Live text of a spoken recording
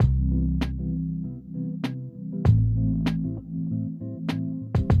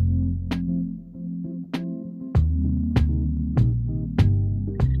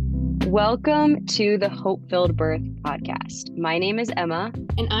Welcome to the Hope-Filled Birth podcast. My name is Emma.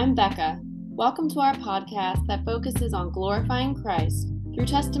 And I'm Becca. Welcome to our podcast that focuses on glorifying Christ through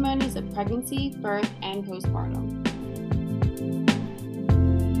testimonies of pregnancy, birth, and postpartum.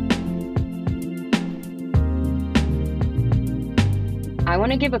 I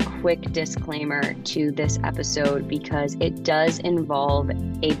want to give a quick disclaimer to this episode because it does involve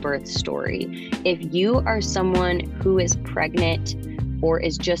a birth story. If you are someone who is pregnant or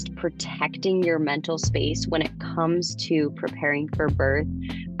is just protecting your mental space when it comes to preparing for birth,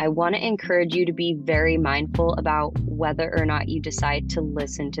 I want to encourage you to be very mindful about whether or not you decide to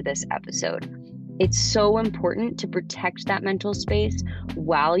listen to this episode. It's so important to protect that mental space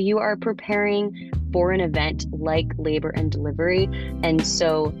while you are preparing for an event like labor and delivery. And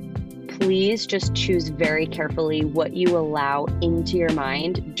so please just choose very carefully what you allow into your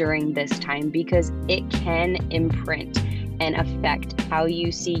mind during this time, because it can imprint and affect how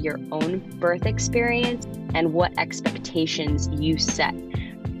you see your own birth experience and what expectations you set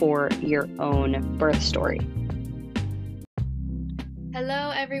for your own birth story.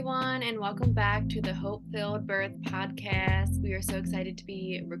 Hello, everyone, and welcome back to the Hope-Filled Birth podcast. We are so excited to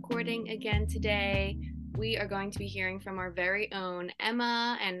be recording again today. We are going to be hearing from our very own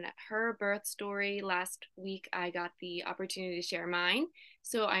Emma and her birth story. Last week, I got the opportunity to share mine,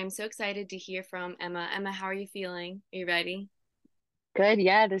 so I'm so excited to hear from Emma. Emma, how are you feeling? Are you ready? Good.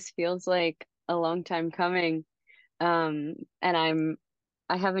 Yeah, this feels like a long time coming. And I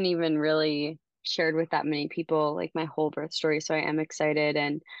haven't even really shared with that many people like my whole birth story, so I am excited.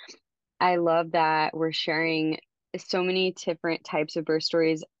 And I love that we're sharing so many different types of birth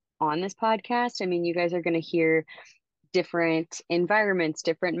stories on this podcast. I mean, you guys are going to hear different environments,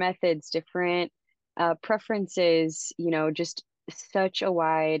 different methods, different preferences, just such a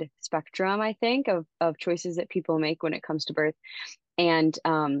wide spectrum, I think, of choices that people make when it comes to birth. And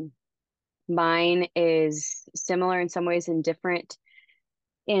mine is similar in some ways and different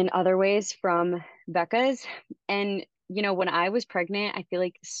in other ways from Becca's. And, when I was pregnant, I feel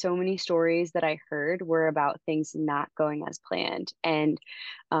like so many stories that I heard were about things not going as planned. And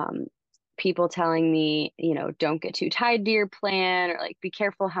people telling me, don't get too tied to your plan, or like, be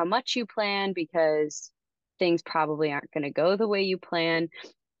careful how much you plan because things probably aren't going to go the way you plan.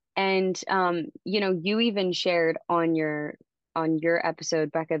 And, you even shared on your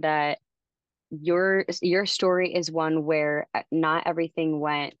episode, Becca, that your story is one where not everything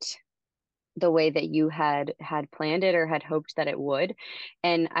went the way that you had planned it or had hoped that it would.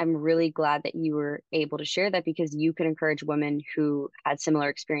 And I'm really glad that you were able to share that, because you can encourage women who had similar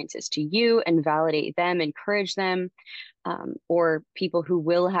experiences to you and validate them, encourage them, or people who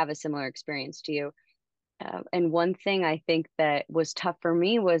will have a similar experience to you. And one thing I think that was tough for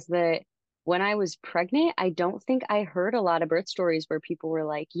me was that when I was pregnant, I don't think I heard a lot of birth stories where people were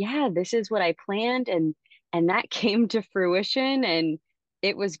like, yeah, this is what I planned, and that came to fruition and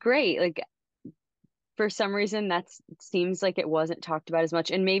it was great. Like, for some reason that seems like it wasn't talked about as much.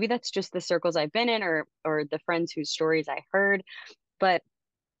 And maybe that's just the circles I've been in, or the friends whose stories I heard. But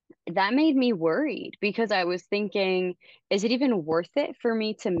that made me worried, because I was thinking, is it even worth it for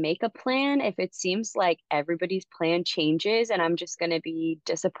me to make a plan if it seems like everybody's plan changes and I'm just going to be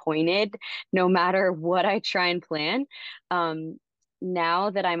disappointed no matter what I try and plan? Now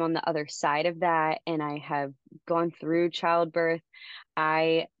that I'm on the other side of that and I have gone through childbirth,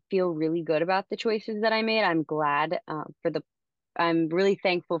 I feel really good about the choices that I made. I'm glad I'm really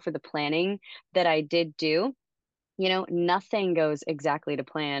thankful for the planning that I did do. Nothing goes exactly to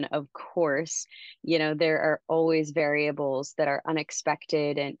plan, of course. There are always variables that are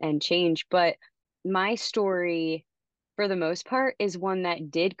unexpected and change. But my story, for the most part, is one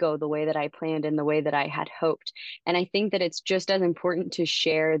that did go the way that I planned and the way that I had hoped. And I think that it's just as important to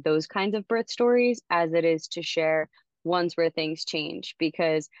share those kinds of birth stories as it is to share ones where things change,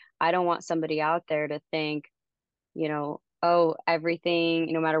 because I don't want somebody out there to think, oh,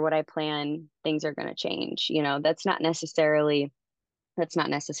 everything, no matter what I plan, things are going to change. That's not necessarily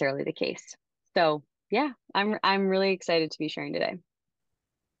the case. So yeah, I'm really excited to be sharing today.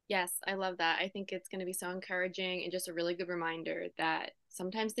 Yes, I love that. I think it's going to be so encouraging and just a really good reminder that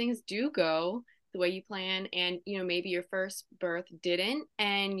sometimes things do go the way you plan, and maybe your first birth didn't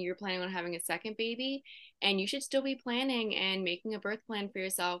and you're planning on having a second baby, and you should still be planning and making a birth plan for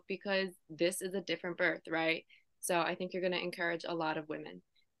yourself because this is a different birth, right? So I think you're going to encourage a lot of women.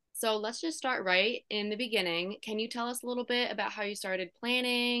 So let's just start right in the beginning. Can you tell us a little bit about how you started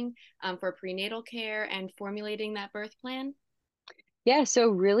planning for prenatal care and formulating that birth plan? Yeah, so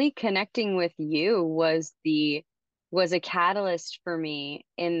really connecting with you was a catalyst for me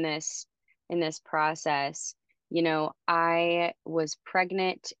in this process. I was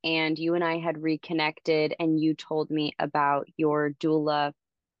pregnant and you and I had reconnected, and you told me about your doula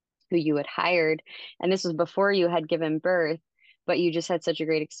who you had hired. And this was before you had given birth, but you just had such a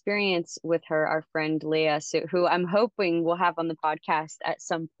great experience with her, our friend Leah, so, who I'm hoping we'll have on the podcast at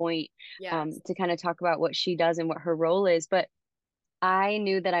some point, Yes. to kind of talk about what she does and what her role is. But I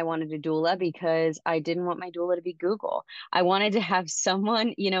knew that I wanted a doula because I didn't want my doula to be Google. I wanted to have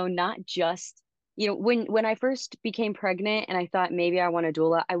someone, not just, when I first became pregnant and I thought maybe I want a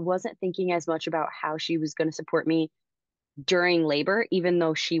doula, I wasn't thinking as much about how she was going to support me during labor, even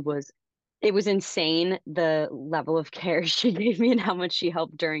though it was insane the level of care she gave me and how much she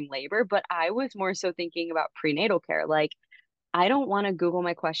helped during labor. But I was more so thinking about prenatal care. Like, I don't want to Google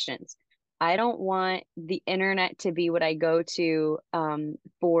my questions. I don't want the internet to be what I go to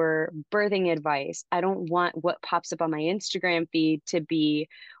for birthing advice. I don't want what pops up on my Instagram feed to be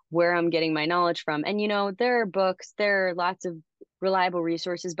where I'm getting my knowledge from. And, there are books, there are lots of reliable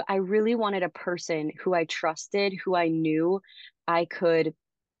resources, but I really wanted a person who I trusted, who I knew I could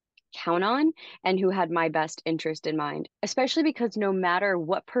count on, and who had my best interest in mind, especially because no matter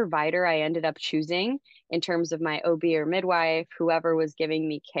what provider I ended up choosing in terms of my OB or midwife, whoever was giving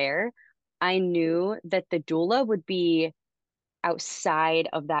me care, I knew that the doula would be outside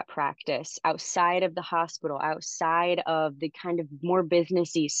of that practice, outside of the hospital, outside of the kind of more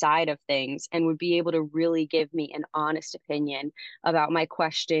businessy side of things, and would be able to really give me an honest opinion about my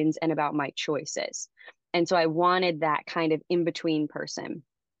questions and about my choices. And so I wanted that kind of in between person.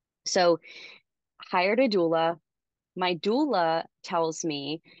 So hired a doula. My doula tells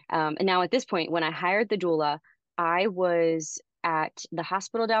me, and now at this point, when I hired the doula, I was at the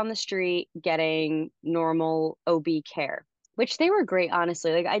hospital down the street getting normal OB care, which they were great,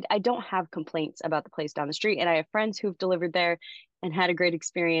 honestly. Like, I don't have complaints about the place down the street, and I have friends who've delivered there and had a great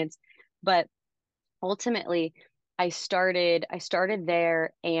experience. But ultimately, I started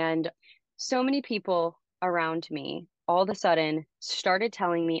there, and so many people around me all of a sudden started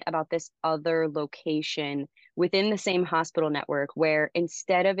telling me about this other location within the same hospital network, where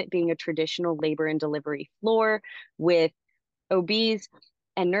instead of it being a traditional labor and delivery floor with OBs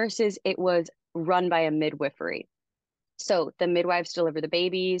and nurses, it was run by a midwifery. So the midwives deliver the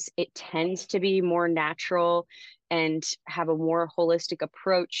babies. It tends to be more natural and have a more holistic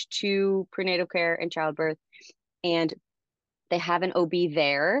approach to prenatal care and childbirth. And they have an OB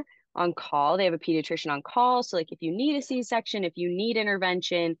there on call. They have a pediatrician on call. So, like, if you need a C-section, if you need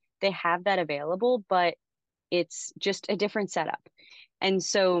intervention, they have that available, but it's just a different setup. And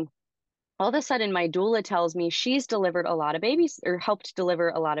so all of a sudden, my doula tells me she's delivered a lot of babies, or helped deliver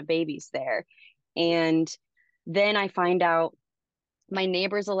a lot of babies there. And then I find out my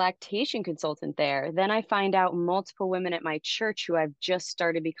neighbor's a lactation consultant there. Then I find out multiple women at my church who I've just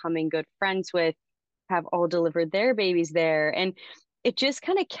started becoming good friends with have all delivered their babies there. And it just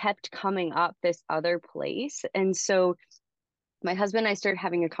kind of kept coming up, this other place. And so my husband and I started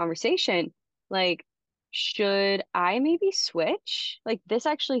having a conversation like, should I maybe switch? Like, this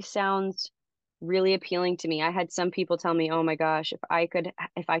actually sounds really appealing to me. I had some people tell me, "Oh my gosh, if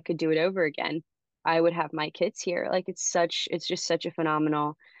I could do it over again, I would have my kids here." Like, it's just such a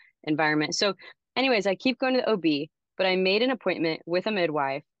phenomenal environment. So, anyways, I keep going to the OB, but I made an appointment with a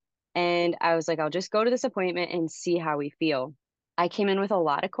midwife, and I was like, I'll just go to this appointment and see how we feel. I came in with a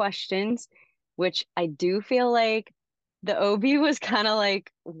lot of questions, which I do feel like the OB was kind of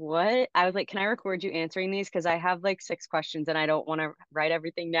like, what? I was like, can I record you answering these? Because I have like six questions and I don't want to write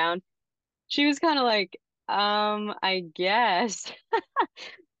everything down. She was kind of like, I guess.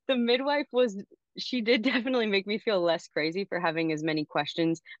 The midwife was, she did definitely make me feel less crazy for having as many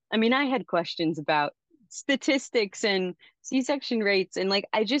questions. I mean, I had questions about statistics and C-section rates, and like,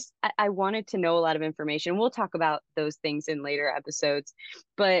 I wanted to know a lot of information. We'll talk about those things in later episodes,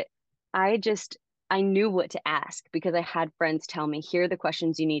 but I just, I knew what to ask because I had friends tell me, here are the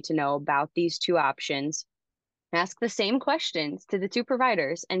questions you need to know about these two options. Ask the same questions to the two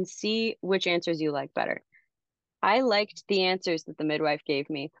providers and see which answers you like better. I liked the answers that the midwife gave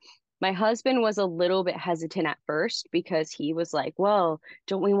me. My husband was a little bit hesitant at first because he was like, well,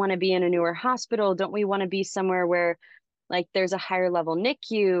 don't we want to be in a newer hospital? Don't we want to be somewhere where like there's a higher level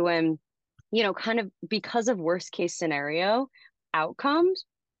NICU? And, kind of because of worst case scenario outcomes,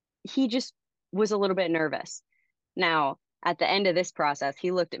 he just was a little bit nervous. Now, at the end of this process,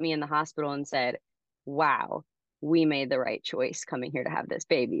 he looked at me in the hospital and said, wow, we made the right choice coming here to have this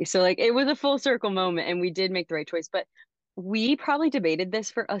baby. So, like, it was a full circle moment and we did make the right choice. But we probably debated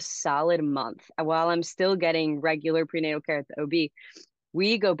this for a solid month while I'm still getting regular prenatal care at the OB.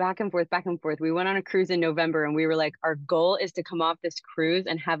 We go back and forth, back and forth. We went on a cruise in November and we were like, our goal is to come off this cruise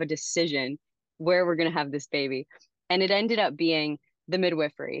and have a decision where we're going to have this baby. And it ended up being the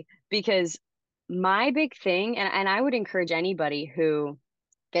midwifery because my big thing, and I would encourage anybody who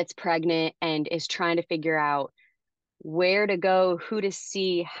gets pregnant and is trying to figure out where to go, who to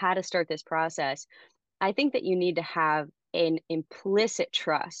see, how to start this process. I think that you need to have an implicit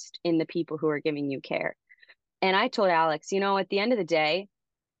trust in the people who are giving you care. And I told Alex, at the end of the day,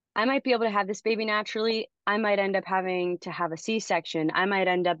 I might be able to have this baby naturally. I might end up having to have a C-section. I might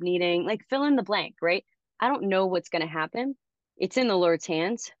end up needing, like, fill in the blank, right? I don't know what's going to happen. It's in the Lord's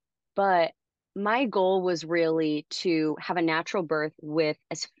hands. But my goal was really to have a natural birth with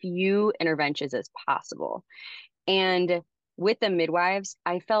as few interventions as possible. And with the midwives,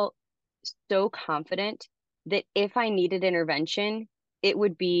 I felt so confident that if I needed intervention, it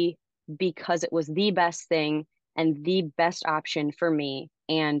would be because it was the best thing and the best option for me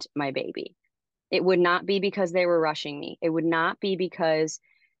and my baby. It would not be because they were rushing me. It would not be because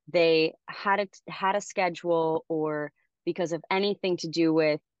they had a schedule or because of anything to do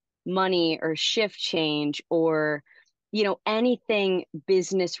with money or shift change or anything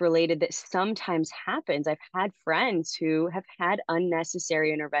business related that sometimes happens. I've had friends who have had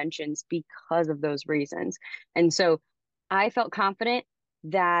unnecessary interventions because of those reasons. And so I felt confident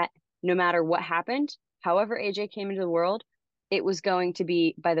that no matter what happened, however AJ came into the world, it was going to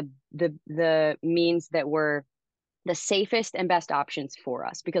be by the means that were the safest and best options for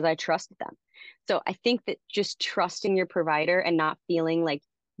us because I trusted them. So I think that just trusting your provider and not feeling like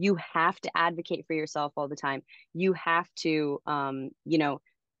you have to advocate for yourself all the time. You have to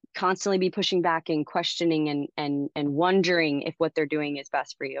constantly be pushing back and questioning and wondering if what they're doing is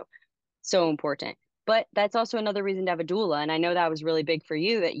best for you. So important. But that's also another reason to have a doula. And I know that was really big for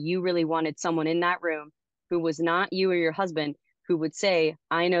you, that you really wanted someone in that room who was not you or your husband who would say,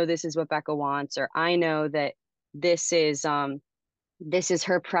 I know this is what Becca wants, or I know that this is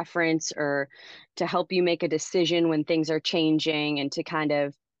her preference, or to help you make a decision when things are changing and to kind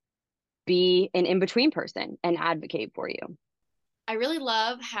of be an in-between person and advocate for you. I really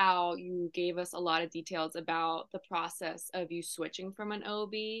love how you gave us a lot of details about the process of you switching from an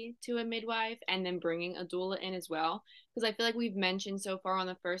OB to a midwife and then bringing a doula in as well. Because I feel like we've mentioned so far on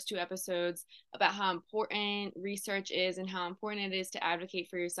the first two episodes about how important research is and how important it is to advocate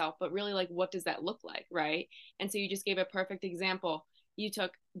for yourself. But really, like, what does that look like, right? And so you just gave a perfect example. You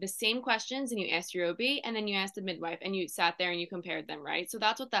took the same questions and you asked your OB and then you asked the midwife and you sat there and you compared them, right? So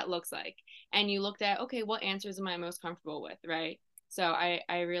that's what that looks like. And you looked at, okay, what answers am I most comfortable with, right? So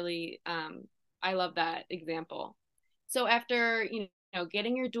I really I love that example. So after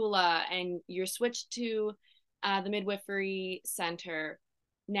getting your doula and you're switched to the midwifery center,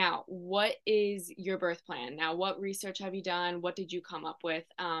 now what is your birth plan? Now what research have you done? What did you come up with?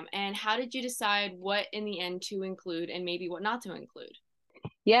 And how did you decide what in the end to include and maybe what not to include?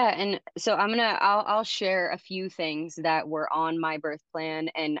 Yeah, and so I'll share a few things that were on my birth plan,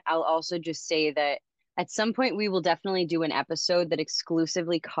 and I'll also just say that at some point we will definitely do an episode that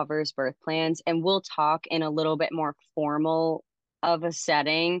exclusively covers birth plans, and we'll talk in a little bit more formal of a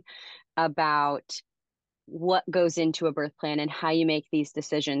setting about what goes into a birth plan and how you make these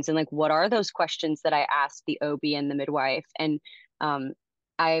decisions and like what are those questions that I asked the OB and the midwife. And um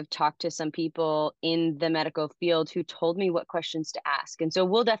I've talked to some people in the medical field who told me what questions to ask. And so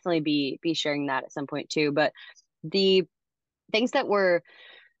we'll definitely be sharing that at some point too. But the things that were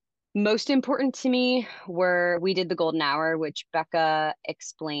most important to me were we did the golden hour, which Becca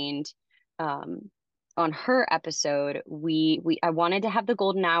explained um, on her episode. We I wanted to have the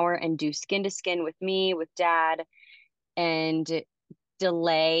golden hour and do skin to skin with me, with dad, and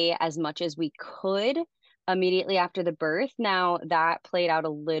delay as much as we could immediately after the birth. Now that played out a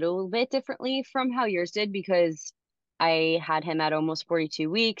little bit differently from how yours did because I had him at almost 42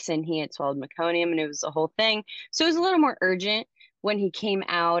 weeks and he had swallowed meconium and it was a whole thing. So it was a little more urgent when he came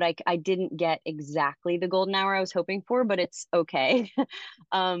out. I didn't get exactly the golden hour I was hoping for, but it's okay.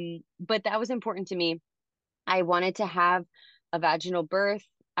 But that was important to me. I wanted to have a vaginal birth.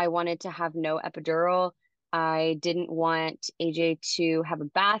 I wanted to have no epidural. I didn't want AJ to have a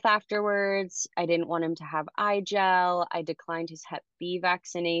bath afterwards. I didn't want him to have eye gel. I declined his Hep B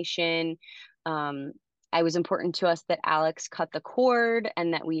vaccination. Um, it was important to us that Alex cut the cord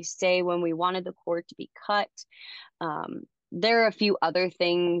and that we say when we wanted the cord to be cut. There are a few other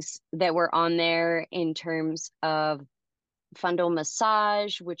things that were on there in terms of fundal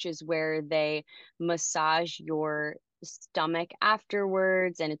massage, which is where they massage your stomach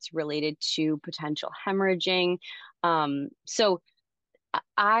afterwards, and it's related to potential hemorrhaging. So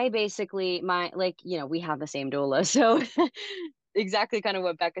I basically we have the same doula, so exactly kind of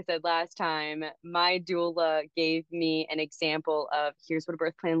what Becca said last time. My doula gave me an example of here's what a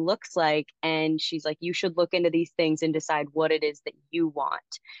birth plan looks like. And she's like, you should look into these things and decide what it is that you want.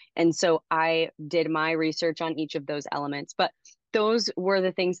 And so I did my research on each of those elements, but those were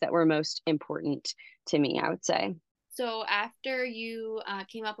the things that were most important to me, I would say. So after you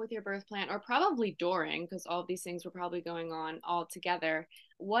came up with your birth plan, or probably during, because all of these things were probably going on all together,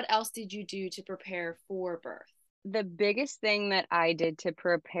 what else did you do to prepare for birth? The biggest thing that I did to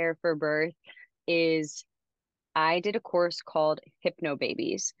prepare for birth is I did a course called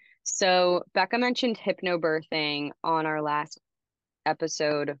Hypnobabies. So Becca mentioned hypnobirthing on our last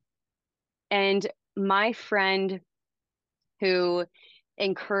episode. And my friend who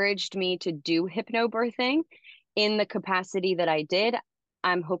encouraged me to do hypnobirthing in the capacity that I did,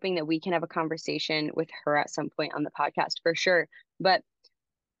 I'm hoping that we can have a conversation with her at some point on the podcast for sure. But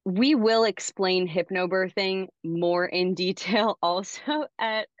we will explain hypnobirthing more in detail also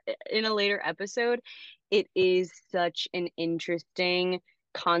at in a later episode. It is such an interesting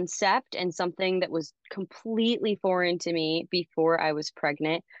concept and something that was completely foreign to me before I was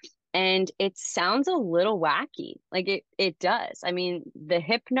pregnant. And it sounds a little wacky. Like it does. I mean, the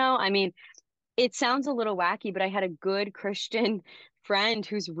hypno, I mean, it sounds a little wacky, but I had a good Christian friend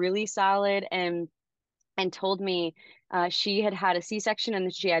who's really solid and told me she had had a C-section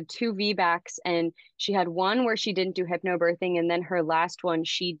and she had two VBACs, and she had one where she didn't do hypnobirthing, and then her last one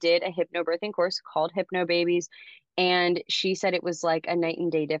she did a hypnobirthing course called Hypnobabies, and she said it was like a night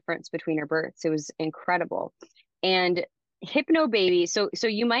and day difference between her births. It was incredible. And Hypnobaby, so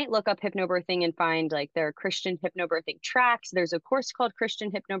you might look up hypnobirthing and find like there are Christian hypnobirthing tracks. There's a course called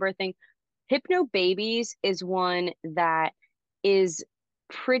Christian Hypnobirthing. Hypnobabies is one that is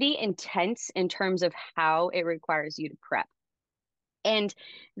pretty intense in terms of how it requires you to prep. And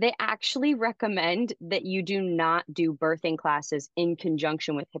they actually recommend that you do not do birthing classes in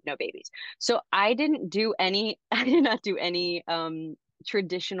conjunction with hypnobabies. So I didn't do any, I did not do any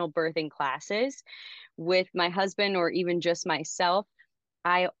traditional birthing classes with my husband or even just myself.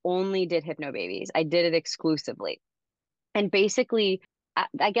 I only did hypnobabies. I did it exclusively. And basically,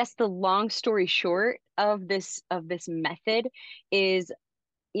 I guess the long story short of this method is,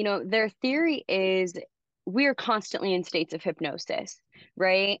 their theory is we're constantly in states of hypnosis,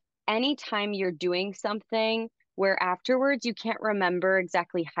 right? Anytime you're doing something where afterwards you can't remember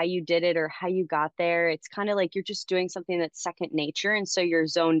exactly how you did it or how you got there, it's kind of like you're just doing something that's second nature, and so you're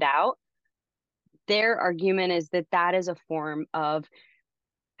zoned out. Their argument is that that is a form of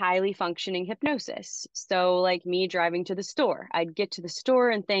highly functioning hypnosis. So, like me driving to the store, I'd get to the store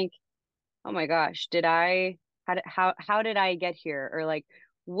and think, oh my gosh, how did I get here? Or like,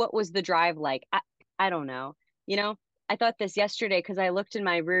 what was the drive like? I don't know. You know, I thought this yesterday because I looked in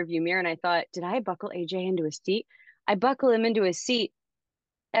my rear view mirror and I thought, did I buckle AJ into a seat? I buckle him into a seat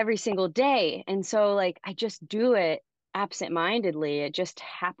every single day. And so like I just do it absent-mindedly. It just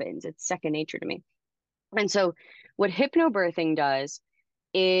happens. It's second nature to me. And so what hypnobirthing does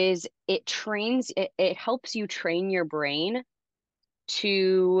is it helps you train your brain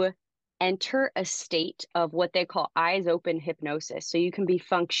to enter a state of what they call eyes open hypnosis. So you can be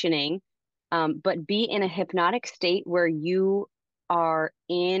functioning, but be in a hypnotic state where you are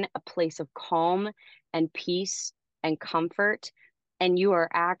in a place of calm and peace and comfort. And you are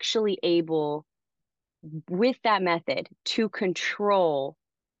actually able, with that method, to control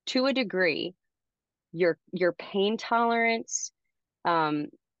to a degree your pain tolerance, um,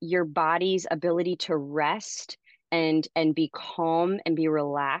 your body's ability to rest and be calm and be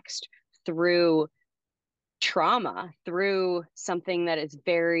relaxed through trauma, through something that is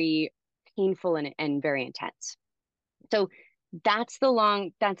very painful and very intense. So that's the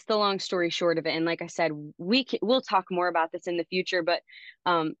long story short of it. And like I said, we'll talk more about this in the future, but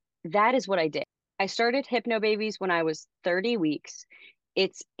that is what I did. I started Hypnobabies when I was 30 weeks.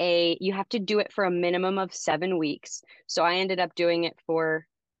 You have to do it for a minimum of 7 weeks. So I ended up doing it for,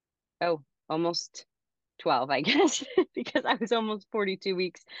 almost 12, I guess, because I was almost 42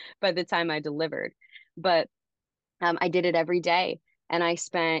 weeks by the time I delivered. But I did it every day, and I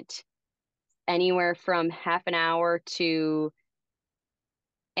spent anywhere from half an hour to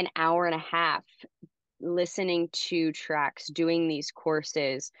an hour and a half listening to tracks, doing these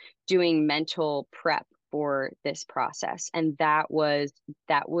courses, doing mental prep for this process. And that was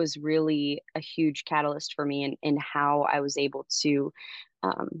really a huge catalyst for me in how I was able to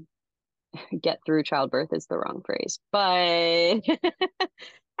um, get through childbirth is the wrong phrase, but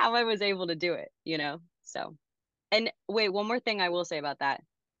how I was able to do it. So, and wait, one more thing I will say about that.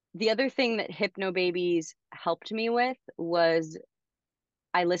 The other thing that Hypnobabies helped me with was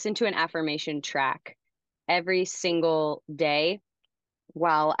I listened to an affirmation track, every single day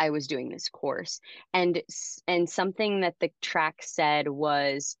while I was doing this course. And something that the track said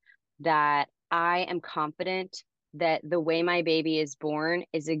was that I am confident that the way my baby is born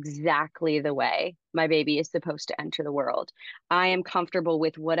is exactly the way my baby is supposed to enter the world. I am comfortable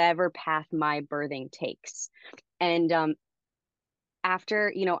with whatever path my birthing takes. And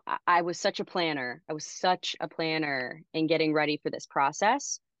after, I was such a planner. I was such a planner in getting ready for this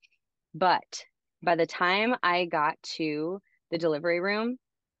process. But by the time I got to the delivery room,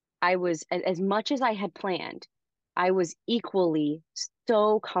 I was, as much as I had planned, I was equally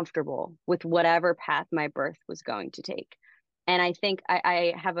so comfortable with whatever path my birth was going to take. And I think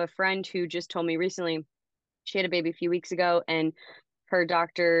I have a friend who just told me recently she had a baby a few weeks ago, and her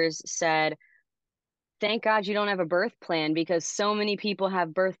doctors said, thank God you don't have a birth plan because so many people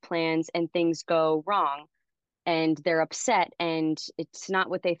have birth plans and things go wrong and they're upset and it's not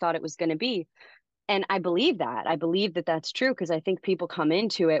what they thought it was going to be. And I believe that. I believe that that's true because I think people come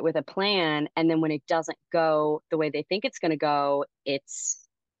into it with a plan, and then when it doesn't go the way they think it's going to go, it's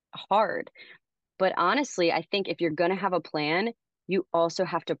hard. But honestly, I think if you're going to have a plan, you also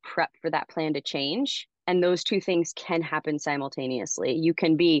have to prep for that plan to change. And those two things can happen simultaneously. You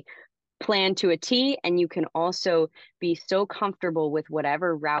can be planned to a T, and you can also be so comfortable with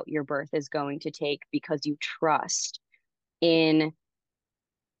whatever route your birth is going to take because you trust in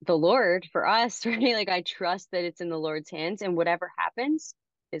the Lord for us, right? Like I trust that it's in the Lord's hands and whatever happens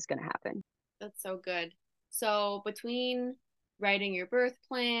is going to happen. That's so good. So between writing your birth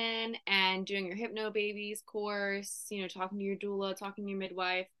plan and doing your hypno babies course, talking to your doula, talking to your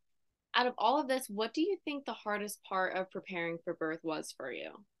midwife, out of all of this, what do you think the hardest part of preparing for birth was for you?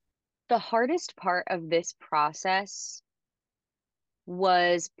 The hardest part of this process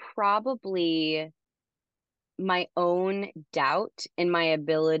was probably my own doubt in my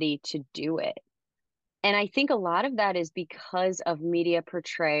ability to do it. And I think a lot of that is because of media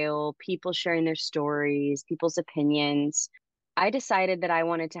portrayal, people sharing their stories, people's opinions. I decided that I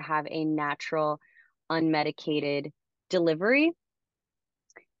wanted to have a natural, unmedicated delivery.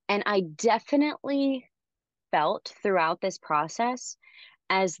 And I definitely felt throughout this process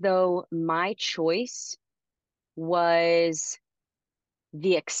as though my choice was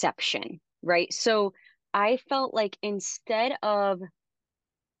the exception, right? So I felt like instead of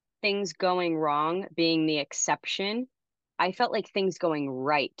things going wrong being the exception, I felt like things going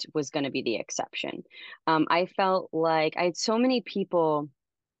right was going to be the exception. I felt like I had so many people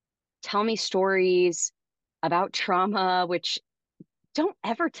tell me stories about trauma, which don't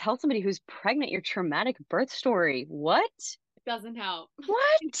ever tell somebody who's pregnant your traumatic birth story. What? It doesn't help.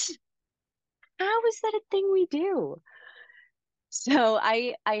 What? How is that a thing we do? So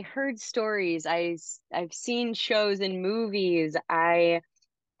I heard stories. I've seen shows and movies. I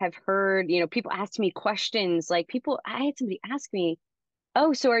have heard, people ask me questions. Like I had somebody ask me,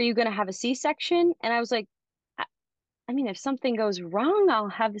 "Oh, so are you going to have a C-section?" And I was like, I mean, if something goes wrong, I'll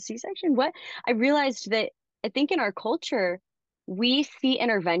have the C-section. What? I realized that I think in our culture, we see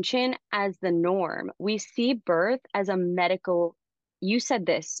intervention as the norm. We see birth as a medical, you said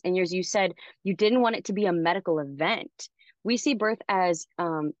this in yours, you said you didn't want it to be a medical event. We see birth as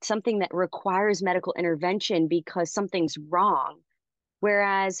something that requires medical intervention because something's wrong.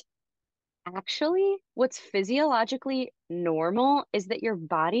 Whereas actually, what's physiologically normal is that your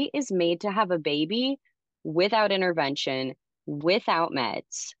body is made to have a baby without intervention, without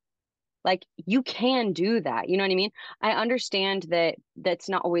meds. Like you can do that. You know what I mean? I understand that that's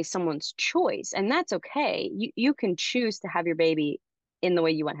not always someone's choice, and that's okay. You can choose to have your baby in the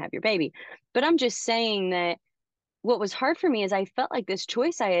way you want to have your baby. But I'm just saying that what was hard for me is I felt like this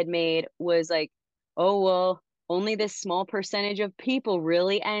choice I had made was like, oh well, only this small percentage of people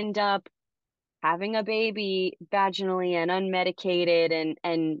really end up having a baby vaginally and unmedicated,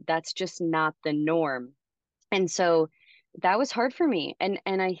 and that's just not the norm. And so that was hard for me. And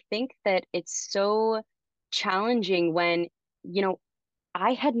I think that it's so challenging when, you know,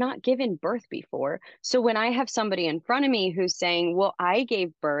 I had not given birth before. So when I have somebody in front of me who's saying, "Well, I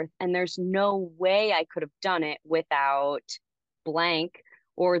gave birth and there's no way I could have done it without blank,"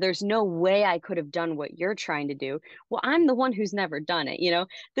 or "There's no way I could have done what you're trying to do." Well, I'm the one who's never done it, you know?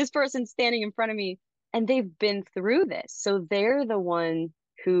 This person's standing in front of me and they've been through this. So they're the one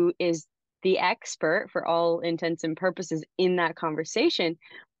who is the expert for all intents and purposes in that conversation.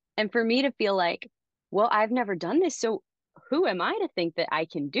 And for me to feel like, well, I've never done this, so who am I to think that I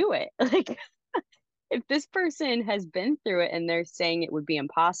can do it? Like, if this person has been through it and they're saying it would be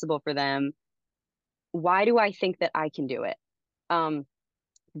impossible for them, why do I think that I can do it? Um,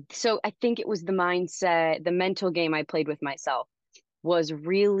 so I think it was the mindset, the mental game I played with myself was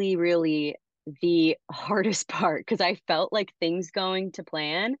really, really the hardest part because I felt like things going to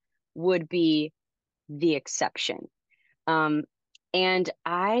plan would be the exception. Um, and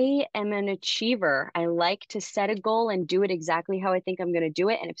I am an achiever. I like to set a goal and do it exactly how I think I'm going to do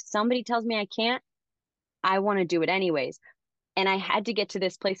it. And if somebody tells me I can't, I want to do it anyways. And I had to get to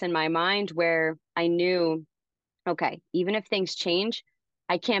this place in my mind where I knew, okay, even if things change,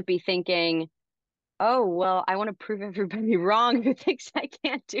 I can't be thinking, oh, well, I want to prove everybody wrong who thinks I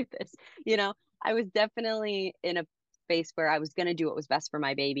can't do this. You know, I was definitely in a space where I was going to do what was best for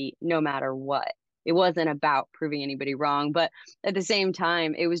my baby, no matter what. It wasn't about proving anybody wrong, but at the same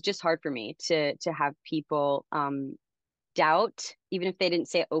time, it was just hard for me to have people doubt, even if they didn't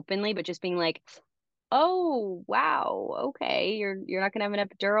say it openly, but just being like, "Oh, wow, okay, you're not gonna have an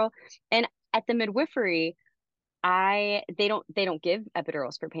epidural." And at the midwifery, I they don't give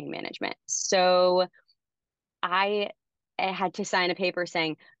epidurals for pain management. So I had to sign a paper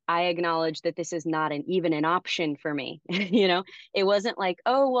saying I acknowledge that this is not even an option for me. You know, it wasn't like,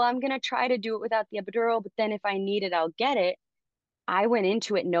 oh, well, I'm gonna try to do it without the epidural, but then if I need it, I'll get it. I went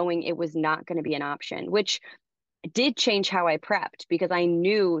into it knowing it was not going to be an option, which did change how I prepped because I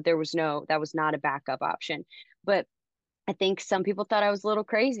knew that was not a backup option. But I think some people thought I was a little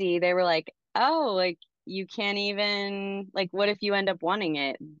crazy. They were like, oh, like you can't even, like, what if you end up wanting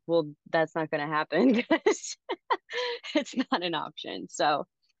it? Well, that's not going to happen because it's not an option. So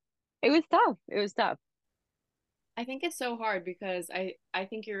it was tough. It was tough. I think it's so hard because I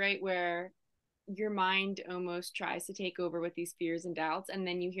think you're right where your mind almost tries to take over with these fears and doubts, and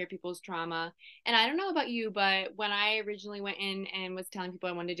then you hear people's trauma. And I don't know about you, but when I originally went in and was telling people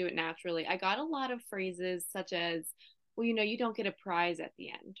I wanted to do it naturally, I got a lot of phrases such as, well, you know, you don't get a prize at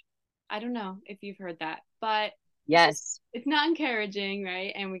the end. I don't know if you've heard that, but it's just, Yes. it's not encouraging,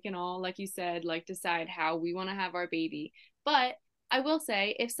 right? And we can all, like you said, like decide how we want to have our baby. But I will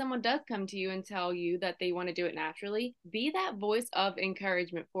say, if someone does come to you and tell you that they want to do it naturally, be that voice of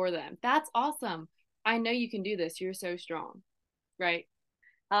encouragement for them. That's awesome. I know you can do this. You're so strong, right?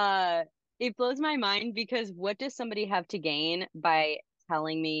 Uh, it blows my mind because what does somebody have to gain by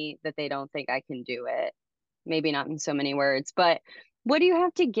telling me that they don't think I can do it? Maybe not in so many words, but what do you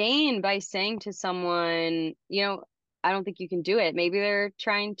have to gain by saying to someone, you know, I don't think you can do it? Maybe they're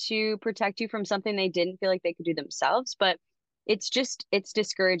trying to protect you from something they didn't feel like they could do themselves, but it's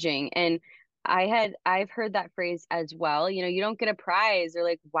discouraging. And I've heard that phrase as well. You know, you don't get a prize or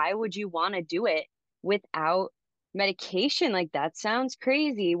like, why would you want to do it without medication? Like that sounds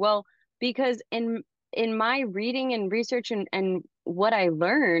crazy. Well, because in my reading and research and what I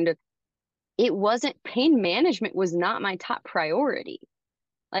learned, it wasn't pain management was not my top priority.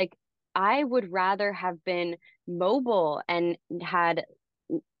 Like I would rather have been mobile and had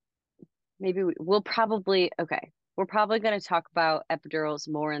maybe we'll probably okay. We're probably going to talk about epidurals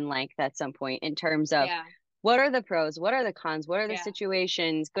more in length at some point in terms of Yeah. what are the pros, what are the cons, what are the Yeah.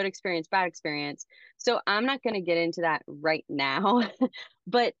 situations, good experience, bad experience. So I'm not going to get into that right now.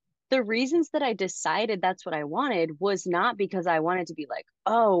 But the reasons that I decided that's what I wanted was not because I wanted to be like,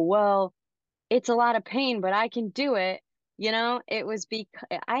 oh, well, it's a lot of pain, but I can do it. You know, it was because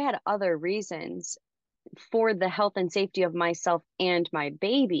I had other reasons for the health and safety of myself and my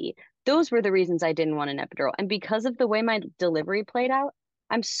baby. Those were the reasons I didn't want an epidural. And because of the way my delivery played out,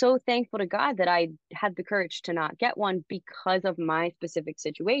 I'm so thankful to God that I had the courage to not get one because of my specific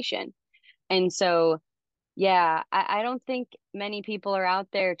situation. And so, yeah, I don't think many people are out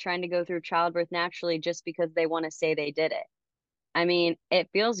there trying to go through childbirth naturally just because they want to say they did it. I mean, it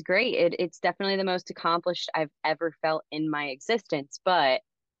feels great. It's definitely the most accomplished I've ever felt in my existence, but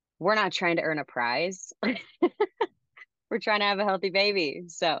we're not trying to earn a prize. We're trying to have a healthy baby.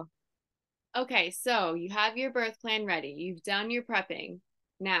 So, Okay, so you have your birth plan ready. You've done your prepping.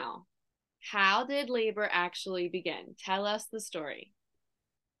 Now, how did labor actually begin? Tell us the story.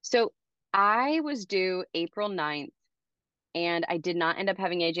 so I was due April 9th and I did not end up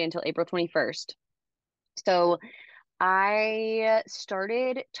having AJ until April 21st. So I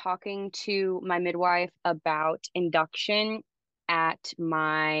started talking to my midwife about induction at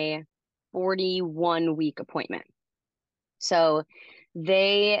my 41-week appointment. So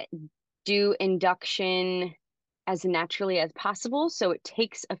they do induction as naturally as possible. So it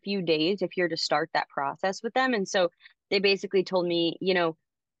takes a few days if you're to start that process with them. And so they basically told me, you know,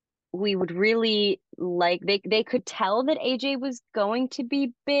 we would really like they could tell that AJ was going to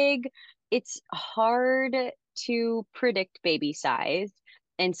be big. It's hard to predict baby size.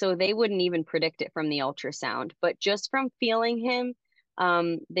 And so they wouldn't even predict it from the ultrasound, but just from feeling him,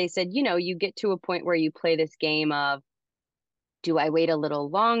 they said, you know, you get to a point where you play this game of do I wait a little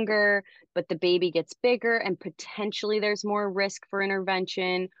longer, but the baby gets bigger and potentially there's more risk for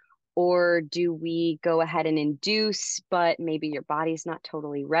intervention? Or do we go ahead and induce, but maybe your body's not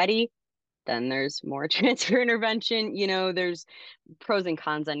totally ready? Then there's more transfer intervention. There's pros and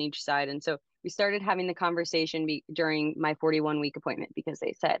cons on each side. And so we started having the conversation during my 41-week appointment because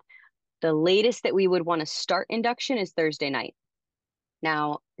they said the latest that we would want to start induction is Thursday night.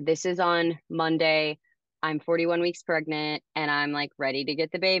 Now, this is on Monday. I'm 41 weeks pregnant and I'm like ready to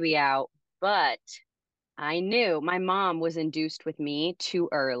get the baby out. But I knew my mom was induced with me too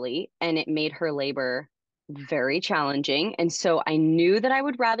early and it made her labor very challenging. And so I knew that I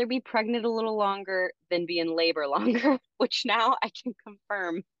would rather be pregnant a little longer than be in labor longer, which now I can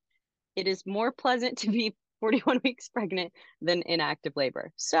confirm it is more pleasant to be 41 weeks pregnant than in active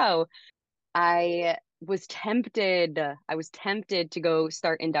labor. So I was tempted to go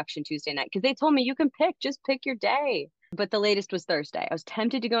start induction Tuesday night because they told me you can just pick your day. But the latest was Thursday. I was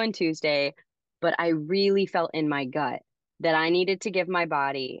tempted to go on Tuesday, but I really felt in my gut that I needed to give my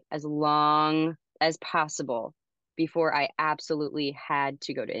body as long as possible before I absolutely had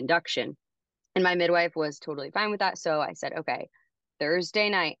to go to induction. And my midwife was totally fine with that. So I said, okay, Thursday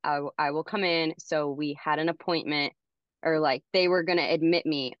night, I will come in. So we had an appointment, or like they were going to admit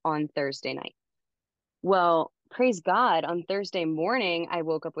me on Thursday night. Well, praise God, on Thursday morning, I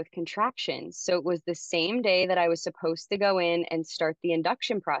woke up with contractions. So it was the same day that I was supposed to go in and start the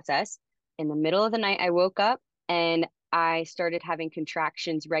induction process. In the middle of the night, I woke up and I started having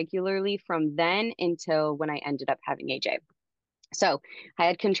contractions regularly from then until when I ended up having AJ. So I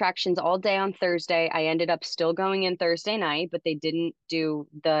had contractions all day on Thursday. I ended up still going in Thursday night, but they didn't do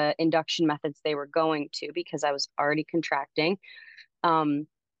the induction methods they were going to because I was already contracting. Um,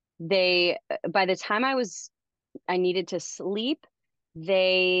 they by the time I needed to sleep,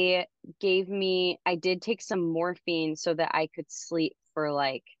 they I did take some morphine so that I could sleep for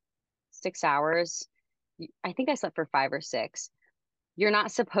like 6 hours. I think I slept for 5 or 6. You're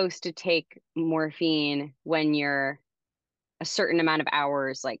not supposed to take morphine when you're a certain amount of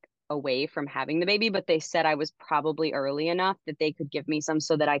hours like away from having the baby, but they said I was probably early enough that they could give me some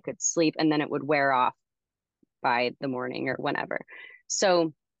so that I could sleep and then it would wear off by the morning or whenever.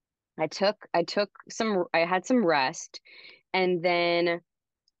 So I had some rest, and then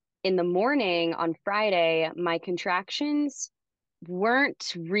in the morning on Friday, my contractions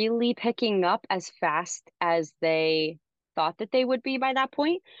weren't really picking up as fast as they thought that they would be by that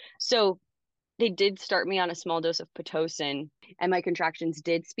point. So they did start me on a small dose of Pitocin, and my contractions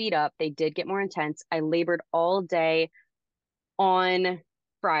did speed up. They did get more intense. I labored all day on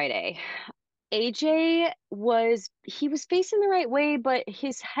Friday. AJ he was facing the right way, but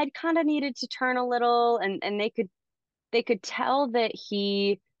his head kind of needed to turn a little, and they could tell that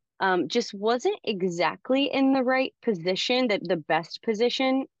he just wasn't exactly in the right position, that the best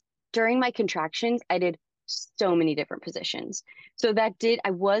position. During my contractions, I did so many different positions. So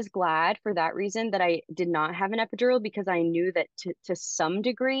I was glad for that reason that I did not have an epidural because I knew that to some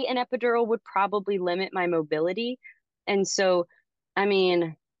degree, an epidural would probably limit my mobility. And so, I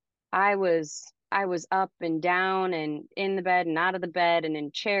mean, I was up and down and in the bed and out of the bed and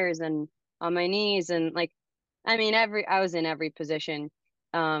in chairs and on my knees and like I mean I was in every position.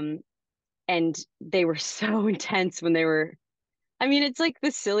 Um and they were so intense when they were I mean it's like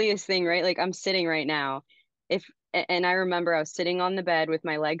the silliest thing, right? Like I'm sitting right now. If and I remember I was sitting on the bed with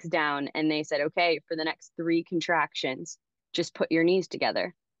my legs down and they said, "Okay, for the next 3 contractions, just put your knees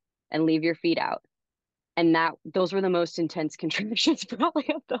together and leave your feet out." And those were the most intense contractions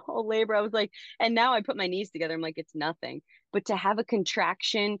probably of the whole labor. I was like, and now I put my knees together. I'm like, it's nothing. But to have a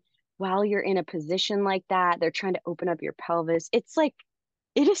contraction while you're in a position like that, they're trying to open up your pelvis. It's like,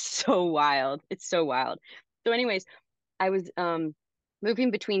 it is so wild. It's so wild. So, anyways, I was moving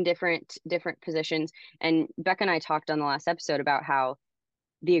between different positions, and Becca and I talked on the last episode about how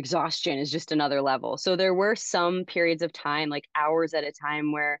the exhaustion is just another level. So there were some periods of time, like hours at a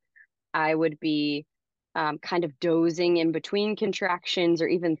time, where I would be kind of dozing in between contractions or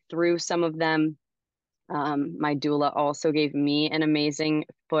even through some of them. My doula also gave me an amazing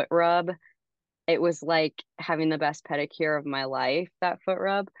foot rub. It was like having the best pedicure of my life, that foot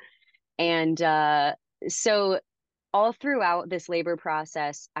rub. And so all throughout this labor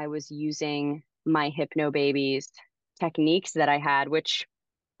process, I was using my Hypno Babies techniques that I had, which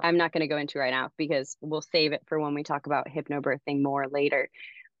I'm not going to go into right now because we'll save it for when we talk about hypnobirthing more later.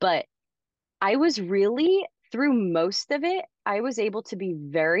 But I was really, through most of it, I was able to be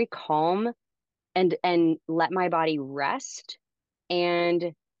very calm and let my body rest.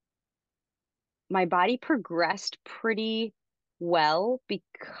 And my body progressed pretty well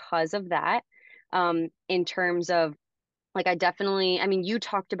because of that. In terms of like I mean, you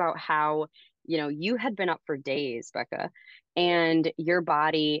talked about how, you had been up for days, Becca, and your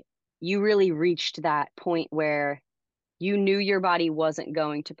body you really reached that point where you knew your body wasn't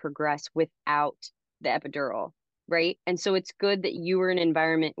going to progress without the epidural, right? And so it's good that you were in an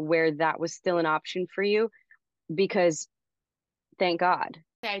environment where that was still an option for you because thank God.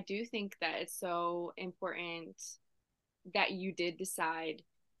 I do think that it's so important that you did decide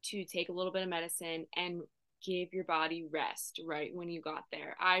to take a little bit of medicine and give your body rest right when you got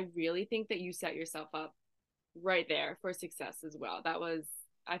there. I really think that you set yourself up right there for success as well.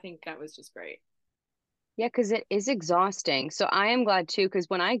 I think that was just great. Yeah, because it is exhausting. So I am glad too, because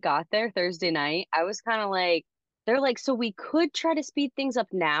when I got there Thursday night, I was kind of like, they're like, so we could try to speed things up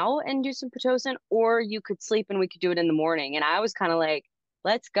now and do some Pitocin, or you could sleep and we could do it in the morning. And I was kind of like,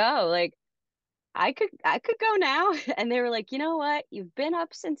 let's go. Like I could go now. And they were like, you know what? You've been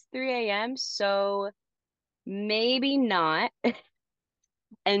up since 3 a.m., so maybe not.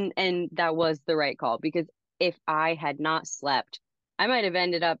 And that was the right call because if I had not slept, I might have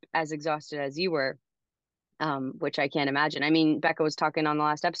ended up as exhausted as you were, which I can't imagine. I mean, Becca was talking on the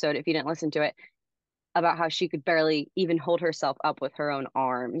last episode, if you didn't listen to it, about how she could barely even hold herself up with her own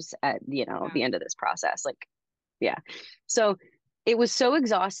arms at, Yeah. the end of this process. Like, yeah. So it was so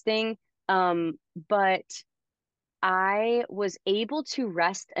exhausting. But I was able to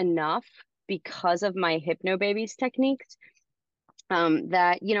rest enough because of my hypnobabies techniques,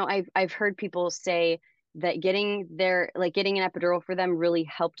 that, I've heard people say that getting an epidural for them really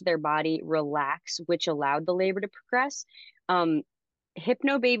helped their body relax, which allowed the labor to progress. Um,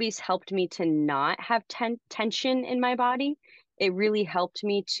 Hypnobabies helped me to not have tension in my body. It really helped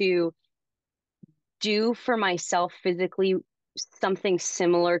me to do for myself physically something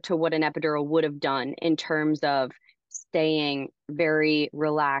similar to what an epidural would have done in terms of staying very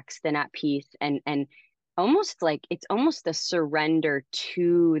relaxed and at peace, and almost like it's almost a surrender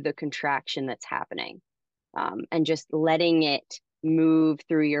to the contraction that's happening, and just letting it move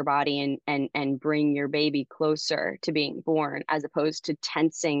through your body and bring your baby closer to being born as opposed to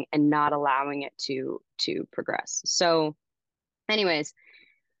tensing and not allowing it to progress. So anyways,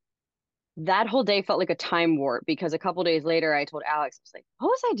 that whole day felt like a time warp because a couple days later I told Alex, I was like, what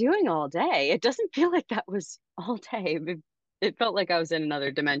was I doing all day? It doesn't feel like that was all day. It felt like I was in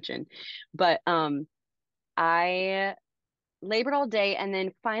another dimension. But I labored all day, and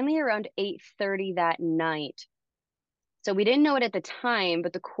then finally around 8:30 that night. So we didn't know it at the time,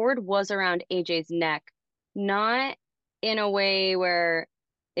 but the cord was around AJ's neck, not in a way where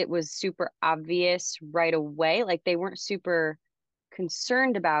it was super obvious right away. Like they weren't super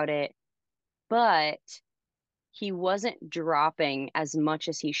concerned about it, but he wasn't dropping as much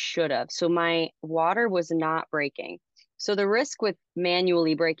as he should have. So my water was not breaking. So the risk with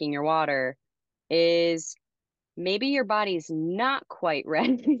manually breaking your water is maybe your body's not quite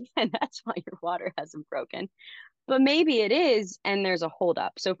ready and that's why your water hasn't broken. But maybe it is and there's a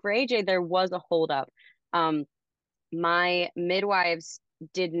holdup. So for AJ, there was a holdup. Um, my midwives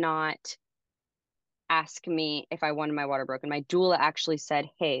did not ask me if I wanted my water broken. My doula actually said,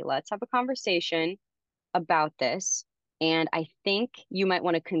 hey, let's have a conversation about this. And I think you might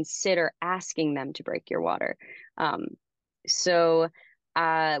want to consider asking them to break your water. Um, so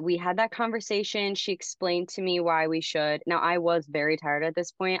we had that conversation. She explained to me why we should. Now, I was very tired at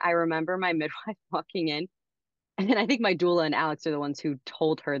this point. I remember my midwife walking in, and then I think my doula and Alex are the ones who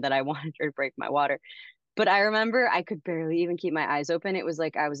told her that I wanted her to break my water. But I remember I could barely even keep my eyes open. It was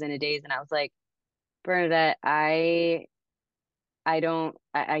like I was in a daze, and I was like, Bernadette, I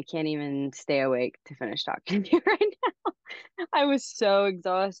can't even stay awake to finish talking to you right now. I was so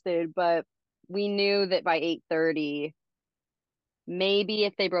exhausted, but we knew that by 8:30, maybe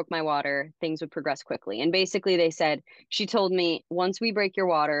if they broke my water, things would progress quickly. And basically they said, she told me, once we break your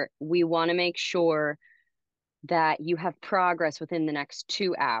water, we want to make sure that you have progress within the next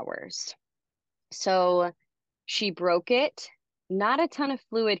 2 hours. So she broke it. Not a ton of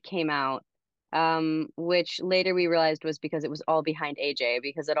fluid came out, which later we realized was because it was all behind AJ,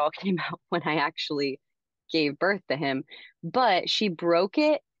 because it all came out when I actually gave birth to him. But she broke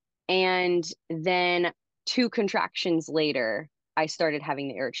it, and then two contractions later, I started having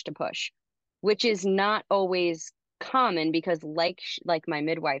the urge to push, which is not always common because, like my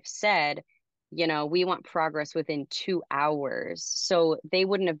midwife said, we want progress within 2 hours. So they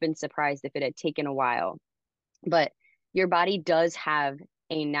wouldn't have been surprised if it had taken a while. But your body does have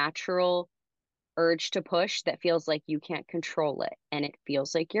a natural urge to push that feels like you can't control it and it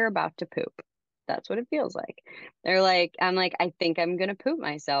feels like you're about to poop. That's what it feels like. I'm like, I think I'm gonna poop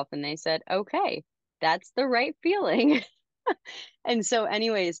myself. And they said, okay, that's the right feeling. And so,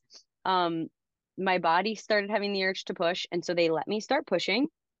 anyways, um, my body started having the urge to push, and so they let me start pushing.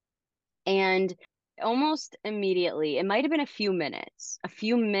 And almost immediately, it might have been a few minutes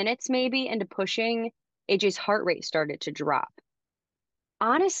maybe into pushing, AJ's heart rate started to drop.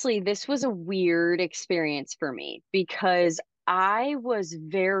 Honestly, this was a weird experience for me because I was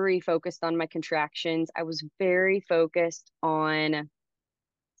very focused on my contractions. I was very focused on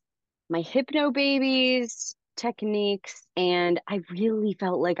my hypno babies techniques, and I really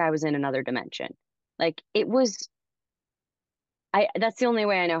felt like I was in another dimension. Like it was, that's the only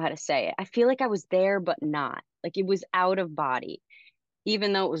way I know how to say it. I feel like I was there, but not. Like it was out of body,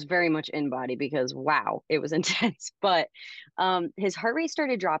 even though it was very much in body because wow, it was intense. But his heart rate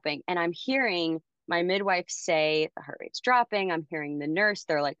started dropping, and I'm hearing my midwife say the heart rate's dropping. I'm hearing the nurse,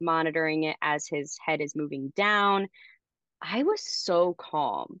 they're like monitoring it as his head is moving down. I was so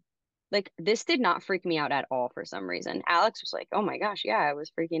calm. Like this did not freak me out at all for some reason. Alex was like, "Oh my gosh, yeah, I was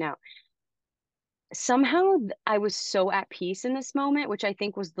freaking out." Somehow I was so at peace in this moment, which I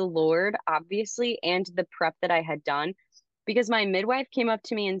think was the Lord, obviously, and the prep that I had done, because my midwife came up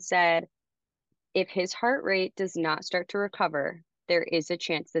to me and said, if his heart rate does not start to recover, there is a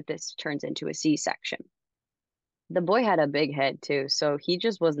chance that this turns into a C-section. The boy had a big head too, so he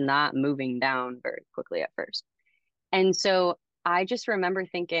just was not moving down very quickly at first. And so I just remember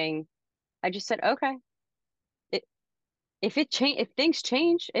thinking, I just said, okay, it, if things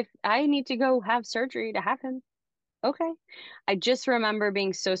change, if I need to go have surgery to have him, okay. I just remember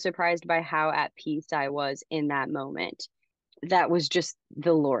being so surprised by how at peace I was in that moment. That was just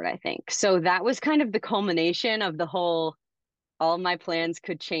the Lord, I think. So that was kind of the culmination of the whole, all my plans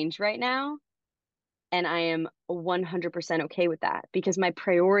could change right now. And I am 100% okay with that because my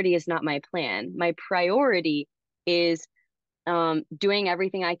priority is not my plan. My priority is doing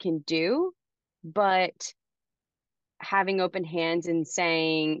everything I can do, but having open hands and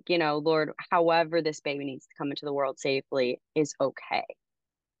saying, Lord, however this baby needs to come into the world safely is okay.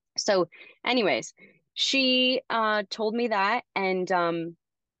 So, anyways, she told me that, and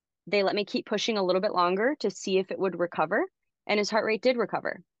they let me keep pushing a little bit longer to see if it would recover. And his heart rate did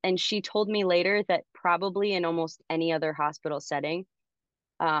recover. And she told me later that probably in almost any other hospital setting,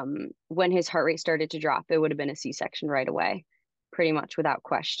 when his heart rate started to drop, it would have been a C-section right away, pretty much without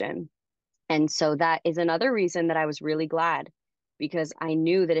question. And so that is another reason that I was really glad because I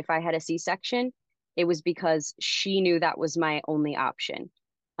knew that if I had a C-section, it was because she knew that was my only option.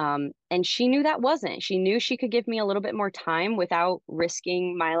 And she knew that wasn't. She knew she could give me a little bit more time without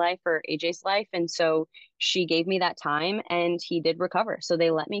risking my life or AJ's life. And so she gave me that time and he did recover. So they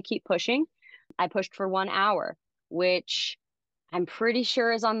let me keep pushing. I pushed for 1 hour, which I'm pretty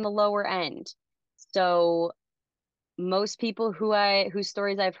sure is on the lower end. So most people whose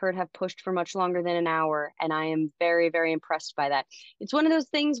stories I've heard have pushed for much longer than an hour, and I am very, very impressed by that. It's one of those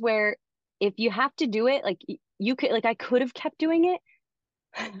things where if you have to do it, like you could, like I could have kept doing it,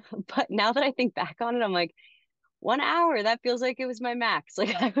 but now that I think back on it, I'm like, 1 hour, that feels like it was my max.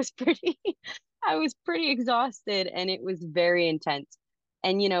 Like I was pretty exhausted and it was very intense.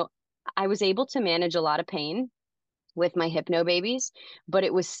 And I was able to manage a lot of pain with my hypno babies, but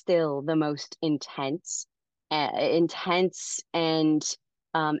it was still the most intense and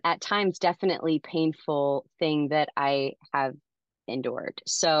at times definitely painful thing that I have endured.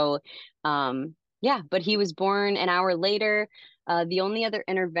 So, yeah, but he was born an hour later. The only other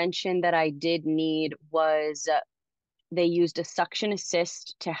intervention that I did need was they used a suction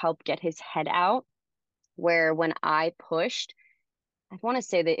assist to help get his head out, where when I pushed, I want to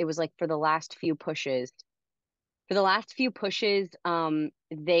say that it was like for the last few pushes,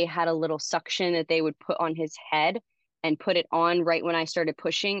 they had a little suction that they would put on his head and put it on right when I started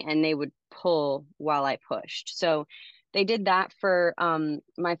pushing, and they would pull while I pushed. So they did that for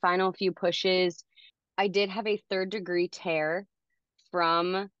my final few pushes. I did have a third-degree tear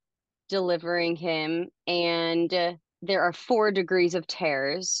from delivering him, and there are 4 degrees of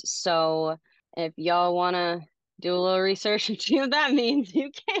tears. So if y'all want to do a little research and see what that means,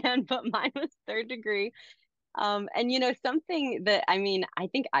 you can, but mine was third degree. And something that I mean, I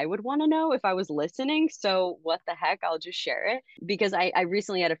think I would want to know if I was listening. So what the heck, I'll just share it because I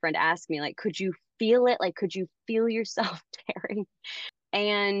recently had a friend ask me, like, could you feel it? Like, could you feel yourself tearing?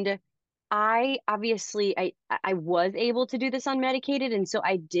 And I obviously I was able to do this unmedicated, and so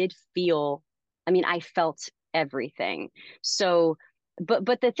I did feel, I mean, I felt everything. So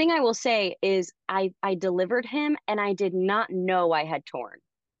but the thing I will say is I delivered him and I did not know I had torn.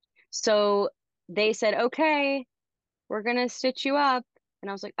 So they said, okay, we're gonna stitch you up. And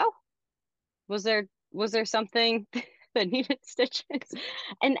I was like, oh, was there something that needed stitches?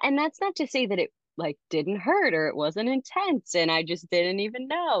 And that's not to say that it like didn't hurt or it wasn't intense and I just didn't even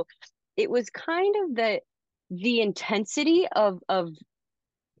know. It was kind of the intensity of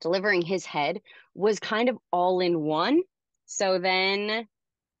delivering his head was kind of all in one. So then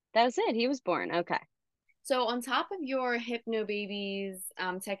that was it. He was born. Okay. So, on top of your hypnobabies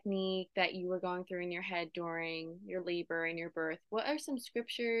technique that you were going through in your head during your labor and your birth, what are some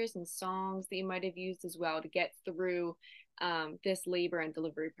scriptures and songs that you might have used as well to get through this labor and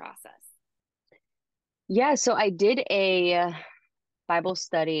delivery process? Yeah, so I did a Bible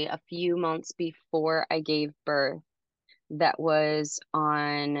study a few months before I gave birth that was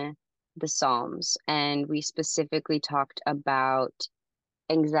on the Psalms, and we specifically talked about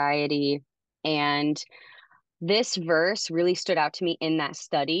anxiety. And this verse really stood out to me in that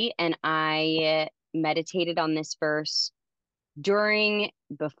study, and I meditated on this verse during,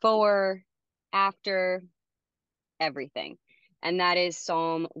 before, after, everything. And that is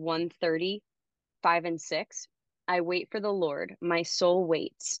Psalm 130, 5 and 6. I wait for the Lord, my soul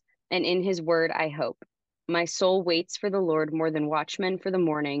waits, and in his word I hope. My soul waits for the Lord more than watchmen for the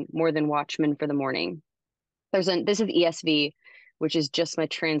morning, more than watchmen for the morning. This is ESV, which is just my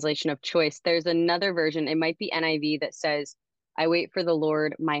translation of choice. There's another version, it might be NIV, that says, I wait for the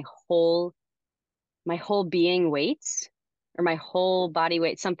Lord, my whole being waits, or my whole body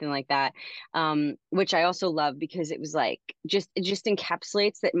waits, something like that. Which I also love because it was like it just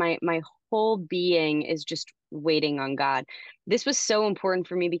encapsulates that my whole being is just waiting on God. This was so important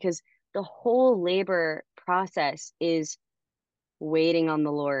for me because the whole labor process is waiting on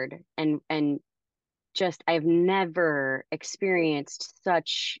the Lord, and just I've never experienced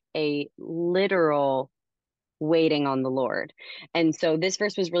such a literal waiting on the Lord. And so this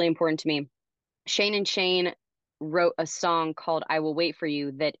verse was really important to me. Shane and Shane wrote a song called I Will Wait for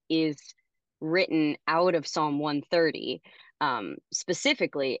You that is written out of Psalm 130,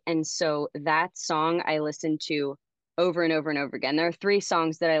 specifically. And so that song I listened to over and over and over again. There are three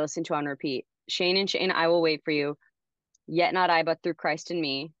songs that I listen to on repeat: Shane and Shane, I Will Wait for You, Yet Not I, But Through Christ in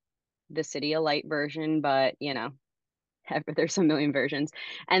Me, the City of Light version, but there's a million versions.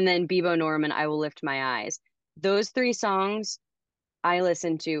 And then Bebo Norman, I Will Lift My Eyes. Those three songs I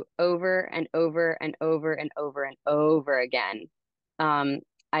listen to over and over and over and over and over again. Um,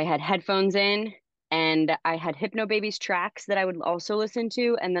 I had headphones in, and I had Hypnobabies tracks that I would also listen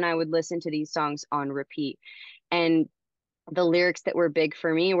to, and then I would listen to these songs on repeat. And the lyrics that were big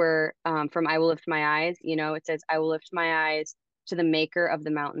for me were from I Will Lift My Eyes. It says, I will lift my eyes to the maker of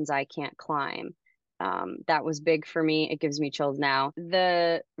the mountains I can't climb. That was big for me. It gives me chills now.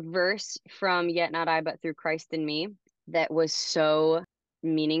 The verse from Yet Not I, But Through Christ in Me that was so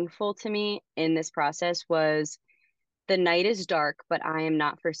meaningful to me in this process was, the night is dark, but I am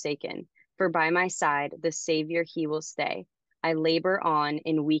not forsaken. For by my side, the Savior, he will stay. I labor on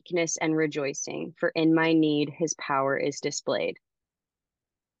in weakness and rejoicing, for in my need, his power is displayed.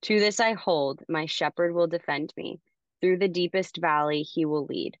 To this I hold, my shepherd will defend me. Through the deepest valley, he will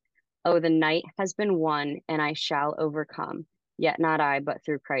lead. Oh, the night has been won, and I shall overcome. Yet not I, but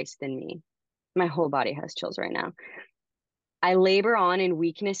through Christ in me. My whole body has chills right now. I labor on in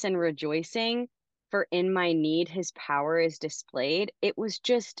weakness and rejoicing, for in my need his power is displayed. It was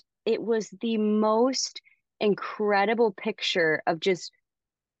the most incredible picture of just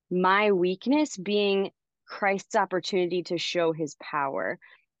my weakness being Christ's opportunity to show his power.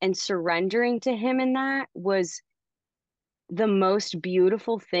 And surrendering to him in that was the most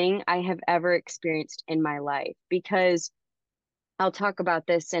beautiful thing I have ever experienced in my life. Because I'll talk about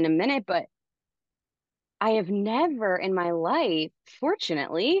this in a minute, but I have never in my life,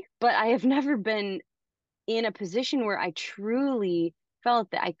 fortunately, but I have never been in a position where I truly felt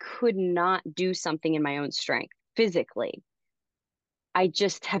that I could not do something in my own strength physically. I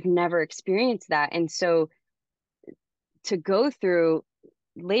just have never experienced that. And so to go through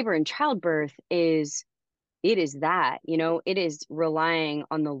labor and childbirth is that, it is relying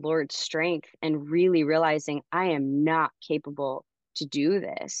on the Lord's strength and really realizing I am not capable to do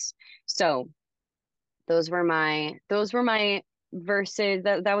this. So those were my verses.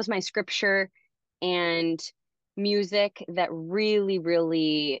 That was my scripture and music that really,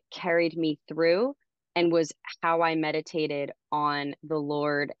 really carried me through, and was how I meditated on the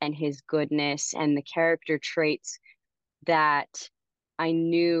Lord and his goodness and the character traits that I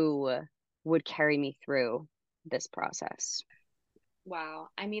knew would carry me through this process. Wow.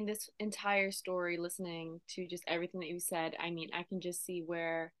 I mean, this entire story, listening to just everything that you said, I mean, I can just see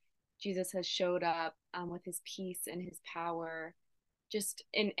where Jesus has showed up with his peace and his power just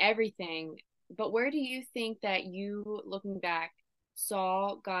in everything. But where do you think that you, looking back,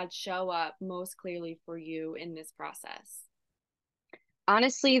 saw God show up most clearly for you in this process?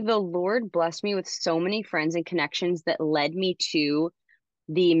 Honestly, the Lord blessed me with so many friends and connections that led me to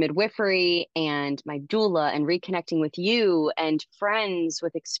the midwifery and my doula and reconnecting with you and friends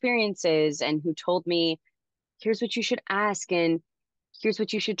with experiences and who told me, here's what you should ask and here's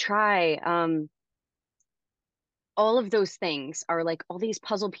what you should try. All of those things are like all these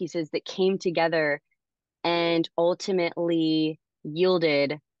puzzle pieces that came together and ultimately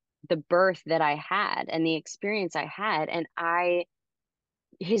yielded the birth that I had and the experience I had. And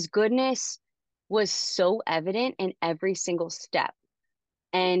his goodness was so evident in every single step.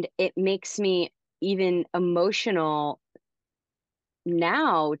 And it makes me even emotional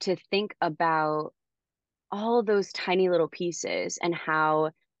now to think about all those tiny little pieces and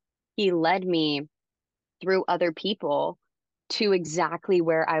how he led me through other people to exactly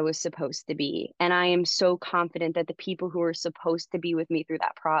where I was supposed to be. And I am so confident that the people who were supposed to be with me through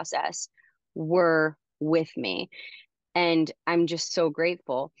that process were with me. And I'm just so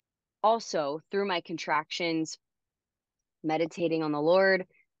grateful. Also, through my contractions, meditating on the Lord,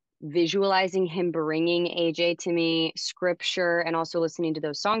 visualizing him bringing AJ to me, scripture, and also listening to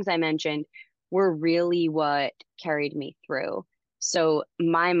those songs I mentioned were really what carried me through. So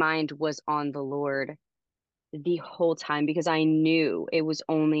my mind was on the Lord the whole time because I knew it was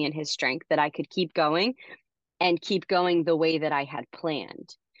only in his strength that I could keep going and keep going the way that I had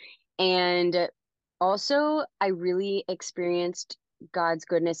planned. And also, I really experienced God's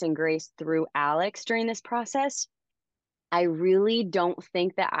goodness and grace through Alex during this process. I really don't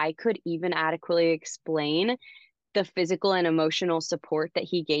think that I could even adequately explain the physical and emotional support that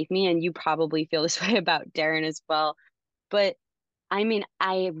he gave me. And you probably feel this way about Darren as well. But I mean,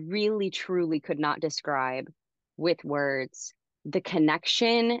 I really truly could not describe with words the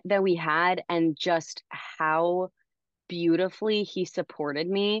connection that we had and just how beautifully he supported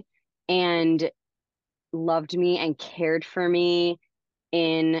me and loved me and cared for me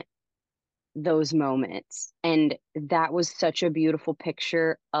in those moments. And that was such a beautiful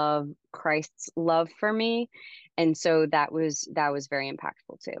picture of Christ's love for me. And so that was very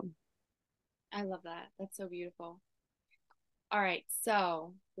impactful too. I love that. That's so beautiful. All right,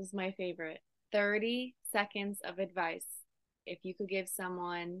 so this is my favorite. 30 seconds of advice. If you could give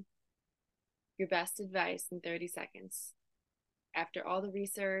someone your best advice in 30 seconds, after all the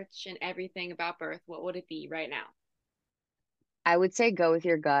research and everything about birth, what would it be right now? I would say go with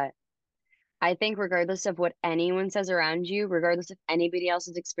your gut. I think regardless of what anyone says around you, regardless of anybody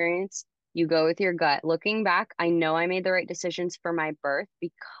else's experience, you go with your gut. Looking back, I know I made the right decisions for my birth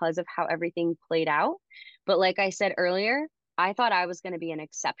because of how everything played out. But like I said earlier, I thought I was going to be an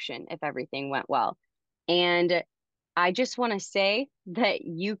exception if everything went well. And I just want to say that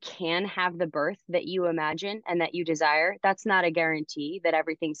you can have the birth that you imagine and that you desire. That's not a guarantee that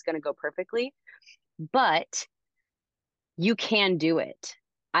everything's going to go perfectly, but you can do it.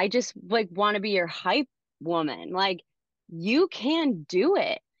 I just like want to be your hype woman. Like you can do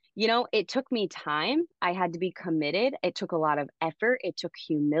it. You know, it took me time. I had to be committed. It took a lot of effort. It took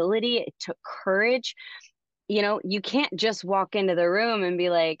humility. It took courage. You know, you can't just walk into the room and be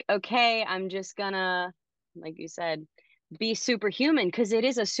like, okay, I'm just gonna, like you said, be superhuman because it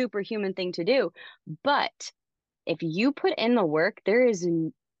is a superhuman thing to do. But if you put in the work, there,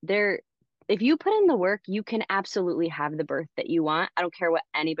 if you put in the work, you can absolutely have the birth that you want. I don't care what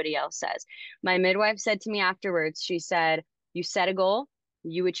anybody else says. My midwife said to me afterwards, she said, you set a goal,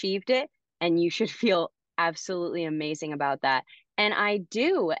 you achieved it, and you should feel absolutely amazing about that. And I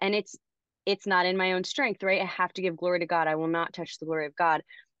do. And it's not in my own strength, right? I have to give glory to God. I will not touch the glory of God,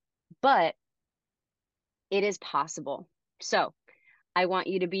 but it is possible. So I want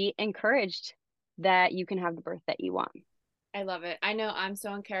you to be encouraged that you can have the birth that you want. I love it. I know I'm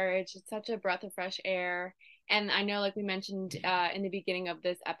so encouraged. It's such a breath of fresh air. And I know, like we mentioned in the beginning of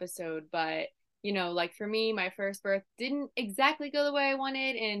this episode, but like for me, my first birth didn't exactly go the way I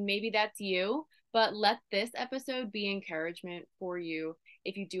wanted, and maybe that's you. But let this episode be encouragement for you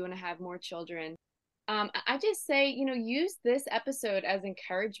if you do want to have more children. I just say, use this episode as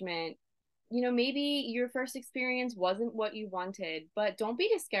encouragement. Maybe your first experience wasn't what you wanted, but don't be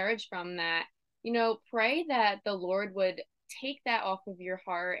discouraged from that. Pray that the Lord would take that off of your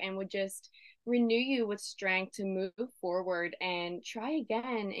heart and would just renew you with strength to move forward and try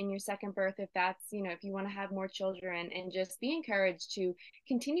again in your second birth if that's, if you want to have more children, and just be encouraged to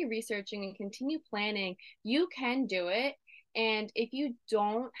continue researching and continue planning. You can do it. And if you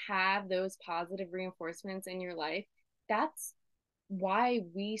don't have those positive reinforcements in your life, that's why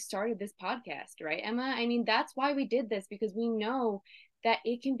we started this podcast, right, Emma? I mean, that's why we did this, because we know that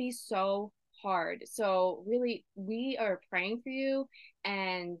it can be so hard. So, really, we are praying for you,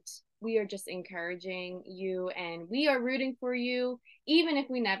 and we are just encouraging you and we are rooting for you, even if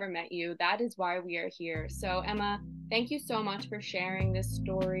we never met you. That is why we are here. So, Emma, thank you so much for sharing this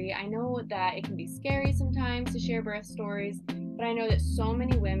story. I know that it can be scary sometimes to share birth stories, but I know that so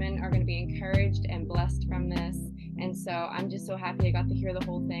many women are going to be encouraged and blessed from this. And so I'm just so happy I got to hear the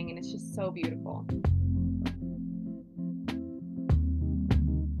whole thing, and it's just so beautiful.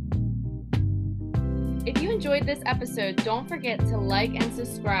 If you enjoyed this episode, don't forget to like and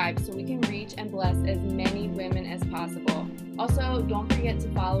subscribe so we can reach and bless as many women as possible. Also, don't forget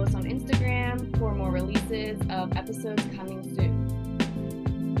to follow us on Instagram for more releases of episodes coming soon.